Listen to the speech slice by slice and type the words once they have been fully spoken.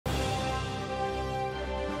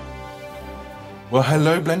Well,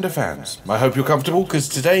 hello Blender fans. I hope you're comfortable because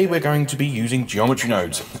today we're going to be using geometry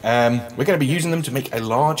nodes. We're going to be using them to make a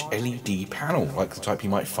large LED panel, like the type you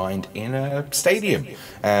might find in a stadium.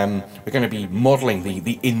 We're going to be modeling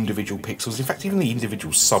the individual pixels, in fact even the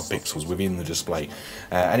individual sub-pixels within the display.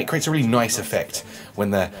 And it creates a really nice effect when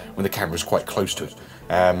the camera's quite close to it.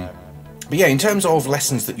 But yeah, in terms of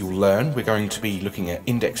lessons that you'll learn, we're going to be looking at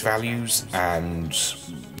index values and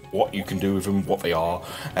what you can do with them, what they are,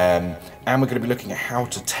 and we're going to be looking at how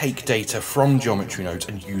to take data from geometry nodes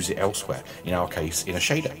and use it elsewhere, in our case in a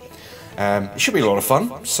shader. It should be a lot of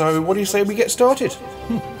fun, so what do you say we get started?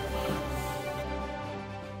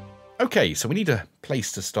 Okay, so we need a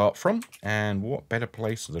place to start from, and what better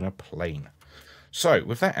place than a plane? So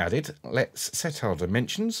with that added, let's set our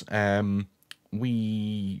dimensions.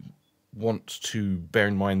 We want to bear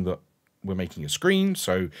in mind that we're making a screen,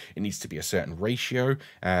 so it needs to be a certain ratio.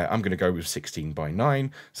 I'm going to go with 16 by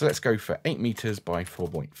 9, so let's go for 8 meters by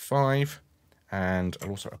 4.5, and I'll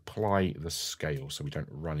also apply the scale so we don't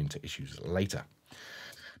run into issues later.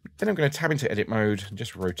 Then I'm going to tab into edit mode and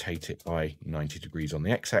just rotate it by 90 degrees on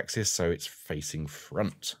the x-axis so it's facing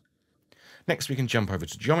front. Next we can jump over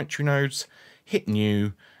to geometry nodes, hit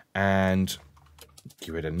new, and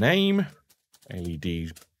give it a name,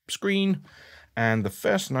 LED screen. And the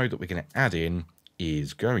first node that we're going to add in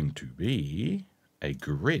is going to be a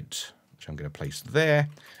grid, which I'm going to place there.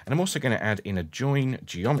 And I'm also going to add in a join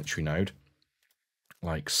geometry node,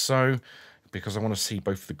 like so, because I want to see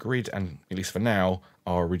both the grid and, at least for now,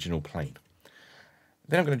 our original plane.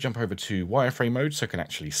 Then I'm going to jump over to wireframe mode so I can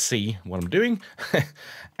actually see what I'm doing.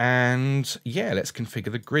 And yeah, let's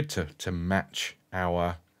configure the grid to match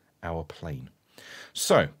our plane.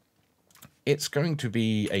 So it's going to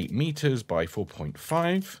be 8 meters by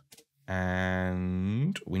 4.5,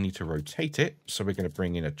 and we need to rotate it. So we're going to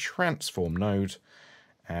bring in a transform node,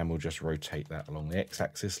 and we'll just rotate that along the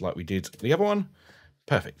x-axis like we did the other one.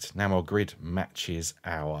 Perfect. Now our grid matches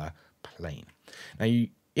our plane. Now,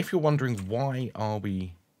 if you're wondering why are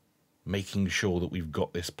we making sure that we've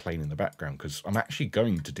got this plane in the background, because I'm actually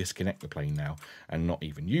going to disconnect the plane now and not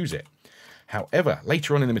even use it. However,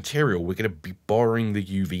 later on in the material, we're going to be borrowing the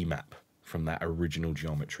UV map from that original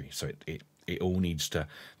geometry, so it all needs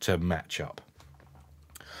to match up.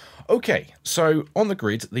 Okay, so on the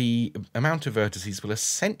grid, the amount of vertices will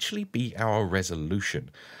essentially be our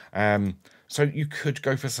resolution. So you could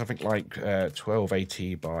go for something like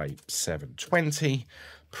 1280 by 720.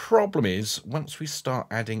 Problem is, once we start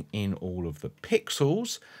adding in all of the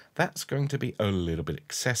pixels, that's going to be a little bit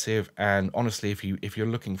excessive. And honestly, if you're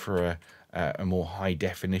looking for a more high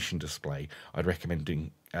definition display, I'd recommend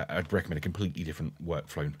a completely different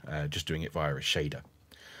workflow, just doing it via a shader.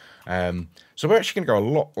 So we're actually going to go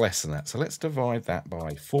a lot less than that. So let's divide that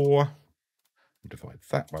by 4. Divide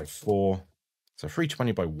that by 4. So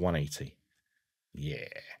 320 by 180. Yeah,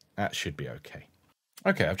 that should be okay.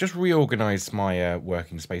 Okay, I've just reorganized my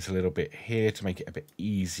working space a little bit here to make it a bit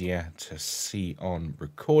easier to see on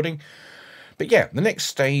recording. But yeah, the next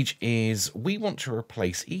stage is we want to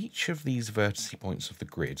replace each of these vertice points of the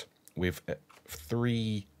grid with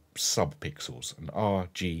 3 sub-pixels, an R,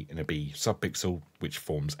 G, and a B sub-pixel, which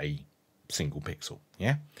forms a single pixel.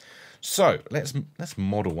 Yeah. So let's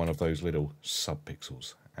model one of those little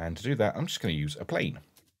sub-pixels, and to do that, I'm just going to use a plane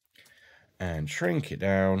and shrink it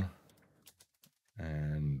down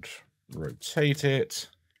and rotate it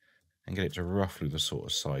and get it to roughly the sort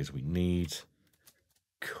of size we need.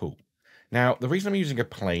 Cool. Now, the reason I'm using a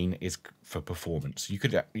plane is for performance. You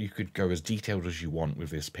could go as detailed as you want with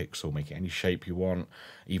this pixel, make it any shape you want,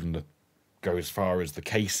 even go as far as the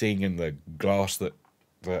casing and the glass or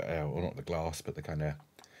not the glass, but the kind of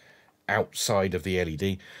outside of the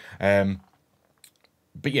LED.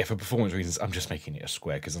 But yeah, for performance reasons, I'm just making it a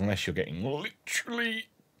square, because unless you're getting literally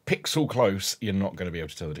pixel close, you're not going to be able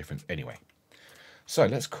to tell the difference anyway. So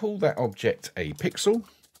let's call that object a pixel,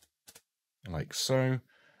 like so.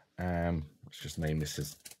 Let's just name this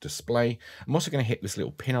as display. I'm also going to hit this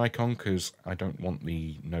little pin icon because I don't want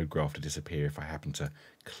the node graph to disappear if I happen to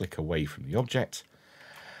click away from the object.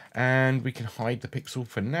 And we can hide the pixel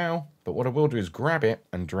for now, but what I will do is grab it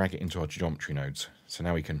and drag it into our geometry nodes. So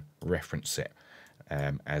now we can reference it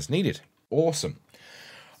as needed. Awesome.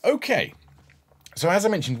 Okay, so as I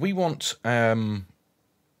mentioned, we want 3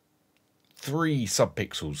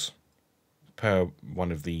 sub-pixels per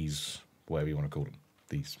one of these, whatever you want to call them,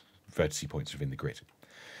 these vertice points within the grid.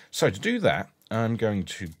 So to do that, I'm going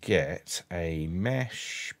to get a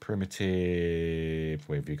mesh primitive,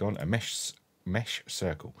 where have you gone? A mesh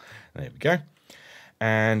circle. There we go.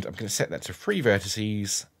 And I'm going to set that to 3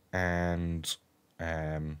 vertices, and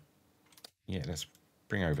yeah, let's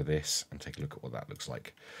bring over this and take a look at what that looks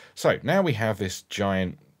like. So now we have this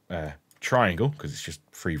giant triangle, because it's just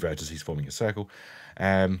 3 vertices forming a circle.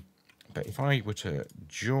 But if I were to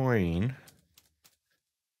join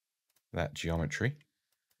that geometry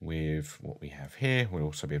with what we have here, we'll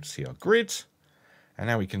also be able to see our grid. And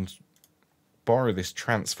now we can borrow this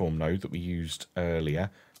transform node that we used earlier,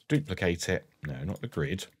 duplicate it, no, not the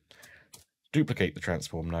grid, duplicate the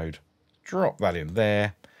transform node, drop that in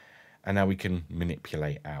there, and now we can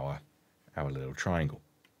manipulate our little triangle.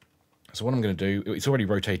 So what I'm going to do, it's already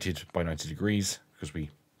rotated by 90 degrees because we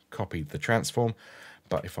copied the transform,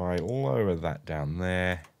 but if I lower that down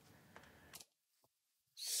there,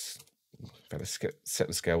 let's set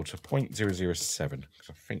the scale to 0.007, because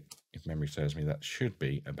I think, if memory serves me, that should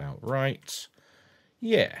be about right.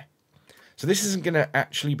 Yeah. So this isn't going to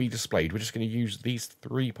actually be displayed. We're just going to use these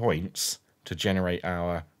 3 points to generate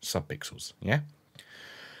our subpixels. Yeah?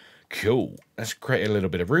 Cool. Let's create a little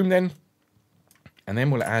bit of room then. And then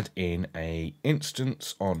we'll add in a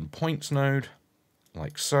instance on points node,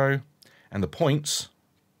 like so. And the points...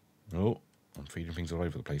 Oh, I'm feeding things all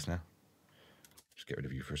over the place now. Just get rid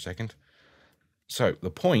of you for a second. So the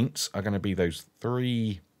points are going to be those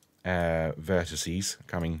 3 vertices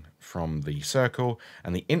coming from the circle,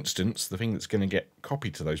 and the instance, the thing that's going to get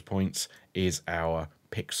copied to those points, is our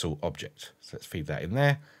pixel object. So let's feed that in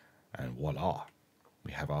there, and voila,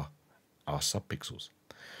 we have our subpixels.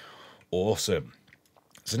 Awesome.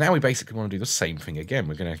 So now we basically want to do the same thing again.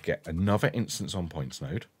 We're going to get another instance on points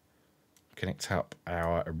node, connect up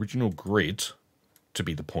our original grid to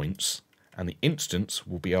be the points, and the instance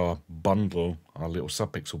will be our bundle, our little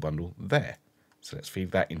subpixel bundle there. So let's feed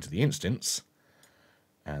that into the instance,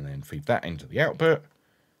 and then feed that into the output,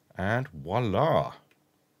 and voila!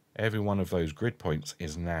 Every one of those grid points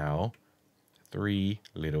is now 3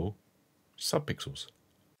 little subpixels.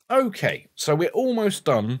 Okay, so we're almost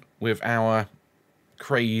done with our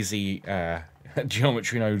crazy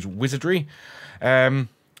geometry nodes wizardry.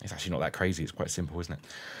 It's actually not that crazy, it's quite simple, isn't it?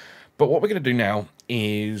 But what we're going to do now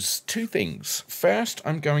is 2 things. First,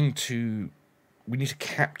 we need to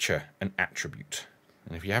capture an attribute.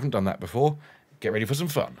 And if you haven't done that before, get ready for some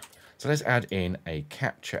fun. So let's add in a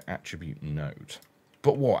capture attribute node.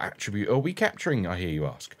 But what attribute are we capturing, I hear you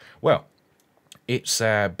ask? Well, it's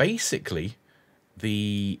basically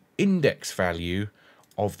the index value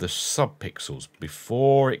of the subpixels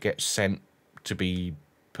before it gets sent to be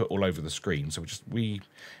put all over the screen. So in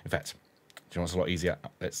fact, do you know what's a lot easier?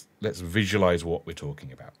 Let's visualize what we're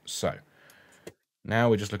talking about. So now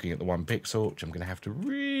we're just looking at the 1 pixel, which I'm going to have to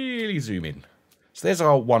really zoom in. So there's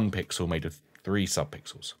our 1 pixel made of 3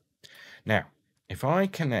 subpixels. Now, if I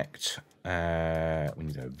connect, we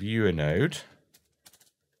need a viewer node,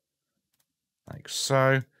 like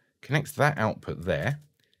so, connect that output there,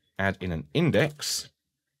 add in an index,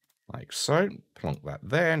 like so, plonk that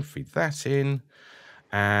there and feed that in.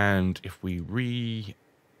 And if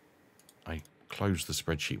I closed the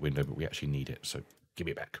spreadsheet window, but we actually need it, so give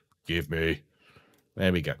me it back. Give me.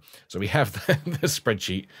 There we go. So we have the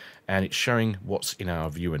spreadsheet, and it's showing what's in our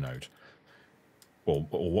viewer node, or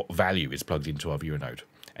what value is plugged into our viewer node.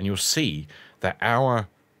 And you'll see that our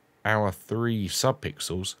 3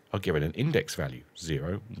 subpixels are given an index value,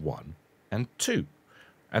 0, 1, and 2.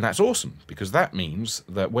 And that's awesome, because that means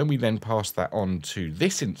that when we then pass that on to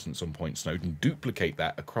this instance on points node and duplicate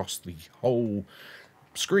that across the whole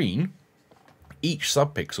screen, each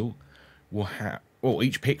subpixel will have, or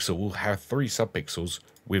each pixel will have 3 subpixels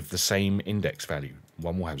with the same index value.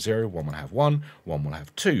 One will have 0, one will have 1, one will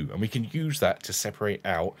have 2. And we can use that to separate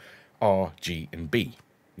out R, G, and B.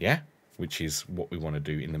 Yeah? Which is what we want to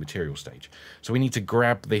do in the material stage. So we need to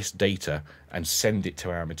grab this data and send it to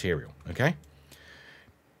our material. Okay?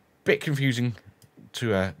 Bit confusing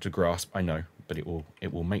to grasp, I know, but it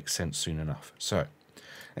will make sense soon enough. So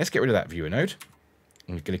let's get rid of that viewer node.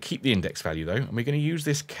 We're going to keep the index value though, and we're going to use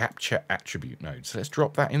this capture attribute node. So let's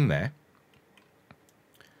drop that in there,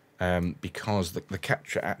 because the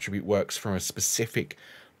capture attribute works from a specific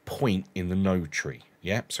point in the node tree.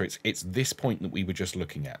 Yeah, so it's this point that we were just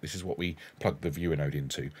looking at. This is what we plugged the viewer node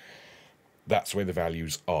into. That's where the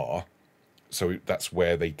values are. So that's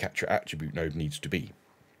where the capture attribute node needs to be.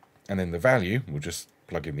 And then the value, we'll just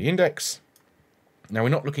plug in the index. Now we're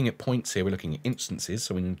not looking at points here, we're looking at instances,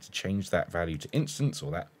 so we need to change that value to instance, or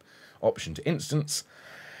that option to instance.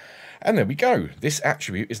 And there we go. This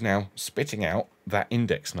attribute is now spitting out that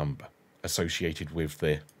index number associated with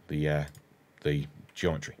the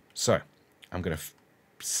geometry. So I'm going to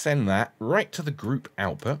send that right to the group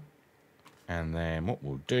output. And then what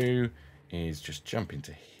we'll do is just jump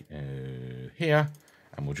into here,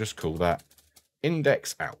 and we'll just call that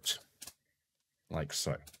index out. like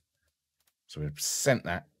so. So we've sent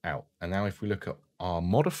that out. And now if we look at our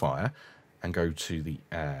modifier and go to the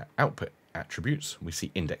output attributes, we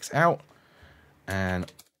see index out.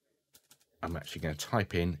 And I'm actually going to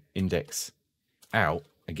type in index out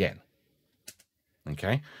again.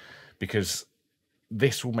 Okay, because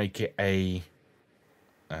this will make it a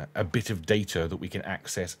bit of data that we can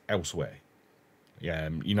access elsewhere.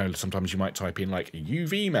 You know, sometimes you might type in like a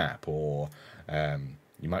UV map, or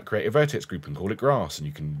you might create a vertex group and call it grass, and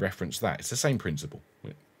you can reference that. It's the same principle,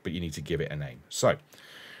 but you need to give it a name. So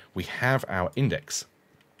we have our index.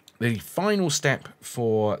 The final step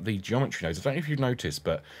for the geometry nodes, I don't know if you've noticed,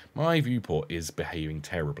 but my viewport is behaving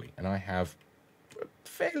terribly, and I have a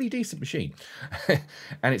fairly decent machine.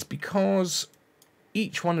 And it's because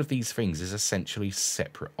each one of these things is essentially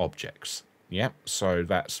separate objects. Yeah, so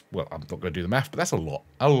that's, well, I'm not going to do the math, but that's a lot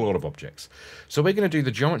of objects. So we're going to do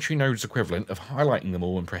the geometry nodes equivalent of highlighting them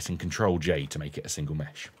all and pressing Control-J to make it a single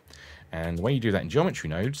mesh. And the way you do that in geometry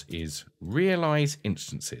nodes is realize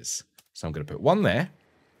instances. So I'm going to put one there.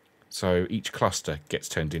 So each cluster gets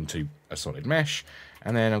turned into a solid mesh.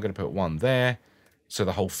 And then I'm going to put one there. So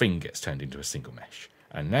the whole thing gets turned into a single mesh.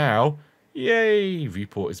 And now, yay,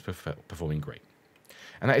 viewport is performing great.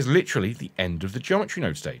 And that is literally the end of the geometry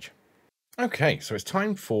node stage. Okay, so it's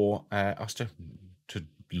time for us to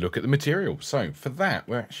look at the material. So for that,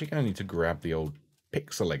 we're actually going to need to grab the old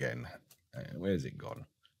pixel again. Where's it gone?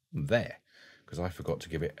 There, because I forgot to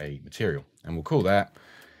give it a material. And we'll call that,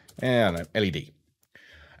 LED.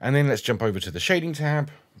 And then let's jump over to the shading tab.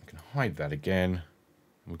 We can hide that again.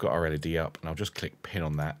 We've got our LED up, and I'll just click pin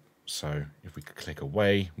on that. So if we click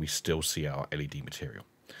away, we still see our LED material.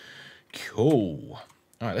 Cool.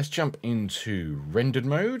 All right, let's jump into rendered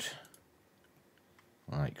mode.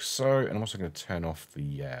 Like so, and I'm also going to turn off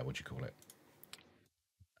the, what do you call it?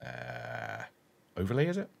 Overlay,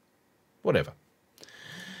 is it? Whatever.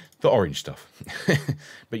 The orange stuff.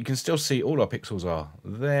 But you can still see all our pixels are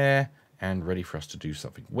there and ready for us to do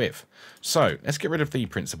something with. So let's get rid of the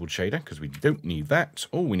principled shader because we don't need that.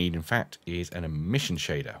 All we need, in fact, is an emission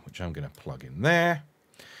shader, which I'm going to plug in there.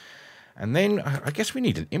 And then I guess we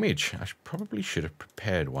need an image. I probably should have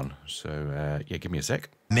prepared one. So yeah, give me a sec.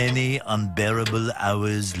 Many unbearable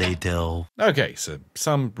hours later. Okay, so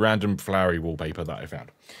some random flowery wallpaper that I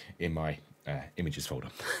found in my images folder.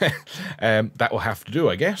 That will have to do,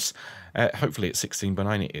 I guess. Hopefully it's 16 by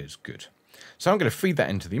 9. It is good. So I'm going to feed that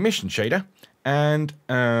into the emission shader. And,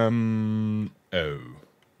 oh.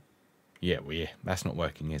 Yeah, well, yeah, that's not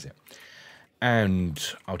working, is it? And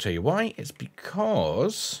I'll tell you why. It's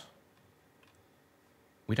because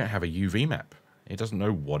we don't have a UV map. It doesn't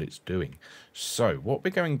know what it's doing. So what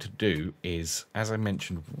we're going to do is, as I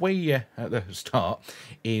mentioned way at the start,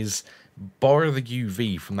 is borrow the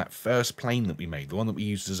UV from that first plane that we made, the one that we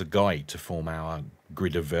used as a guide to form our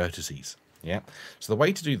grid of vertices. Yeah. So the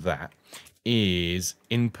way to do that is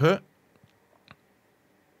input.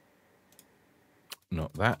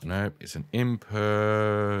 Not that, no, it's an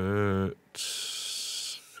input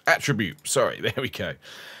attribute. Sorry, there we go.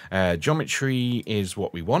 Geometry is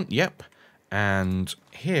what we want, yep. And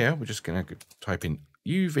here we're just going to type in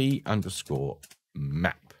UV underscore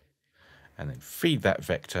map. And then feed that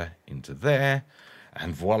vector into there.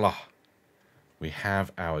 And voila, we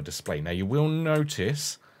have our display. Now you will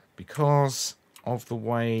notice, because of the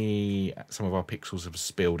way some of our pixels have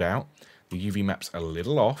spilled out, the UV map's a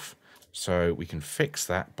little off. So we can fix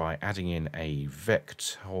that by adding in a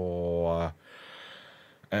vector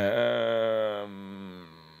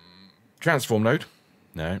transform node.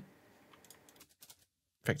 No.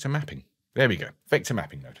 Vector mapping. There we go. Vector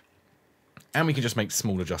mapping node. And we can just make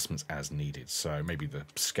small adjustments as needed. So maybe the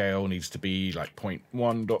scale needs to be like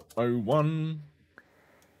 0.1.01.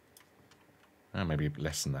 Maybe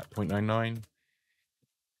less than that. 0.99.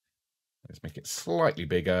 Let's make it slightly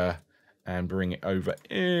bigger. And bring it over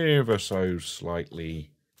ever so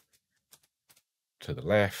slightly to the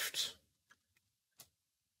left.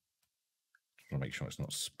 Just want to make sure it's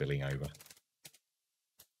not spilling over.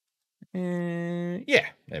 Yeah,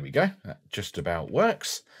 there we go. That just about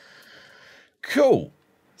works. Cool.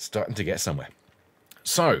 Starting to get somewhere.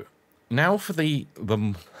 So now for the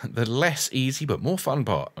less easy but more fun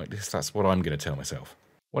part. At least that's what I'm going to tell myself.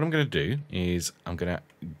 What I'm going to do is I'm going to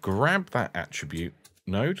grab that attribute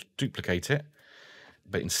node, duplicate it,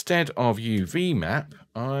 but instead of UV map,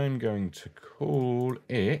 I'm going to call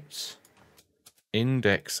it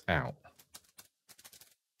index out.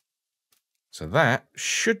 So that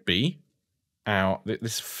should be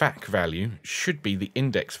this FAC value should be the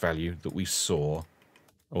index value that we saw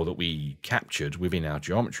or that we captured within our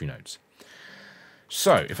geometry nodes.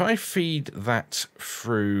 So if I feed that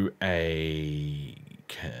through a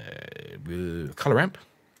color ramp,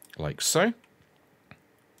 like so,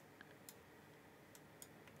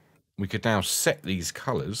 we could now set these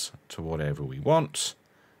colors to whatever we want,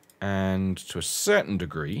 and to a certain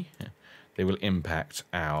degree, they will impact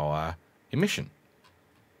our emission.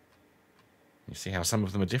 You see how some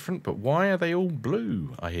of them are different, but why are they all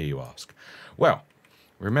blue, I hear you ask? Well,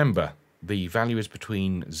 remember, the value is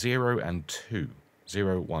between 0 and 2.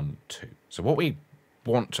 0, 1, 2. So what we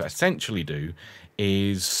want to essentially do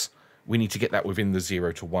is we need to get that within the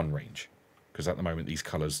 0 to 1 range, because at the moment these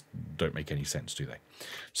colours don't make any sense, do they?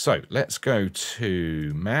 So let's go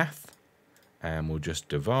to math, and we'll just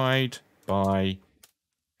divide by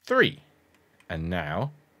 3. And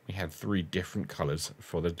now we have 3 different colours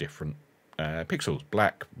for the different pixels: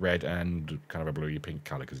 black, red, and kind of a bluey pink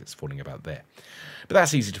colour because it's falling about there. But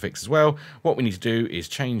that's easy to fix as well. What we need to do is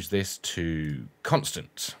change this to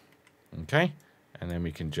constant. Okay, and then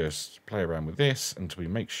we can just play around with this until we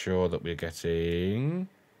make sure that we're getting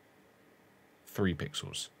 3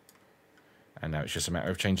 pixels. And now it's just a matter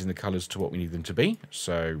of changing the colours to what we need them to be.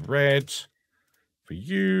 So red for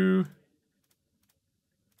you,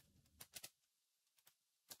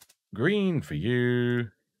 green for you,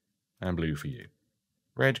 and blue for you.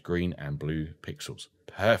 Red, green, and blue pixels.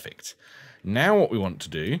 Perfect. Now what we want to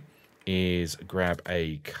do is grab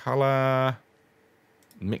a color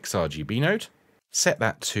mix RGB node, set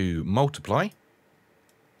that to multiply,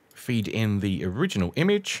 feed in the original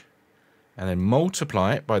image, and then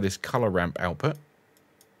multiply it by this color ramp output,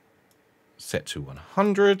 set to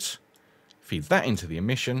 100, feed that into the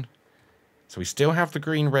emission. So we still have the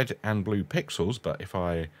green, red, and blue pixels, but if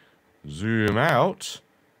I zoom out,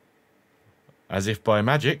 as if by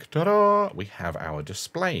magic, ta-da, we have our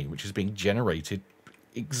display, which is being generated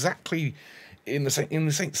exactly in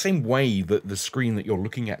the same way that the screen that you're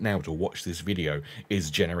looking at now to watch this video is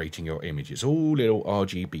generating your image. It's all little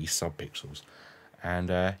RGB subpixels.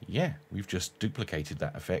 And yeah, we've just duplicated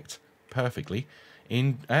that effect perfectly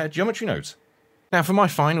in geometry nodes. Now, for my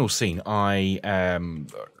final scene, I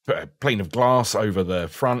put a plane of glass over the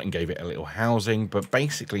front and gave it a little housing, but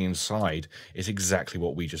basically inside is exactly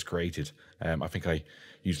what we just created. I think I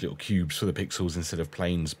used little cubes for the pixels instead of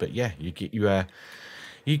planes, but yeah, you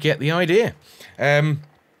get the idea.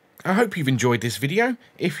 I hope you've enjoyed this video.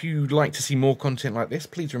 If you'd like to see more content like this,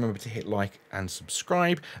 please remember to hit like and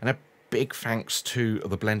subscribe. And a big thanks to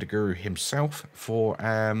the Blender Guru himself for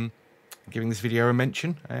giving this video a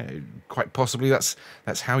mention. Quite possibly that's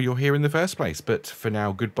how you're here in the first place. But for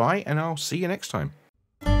now, goodbye, and I'll see you next time.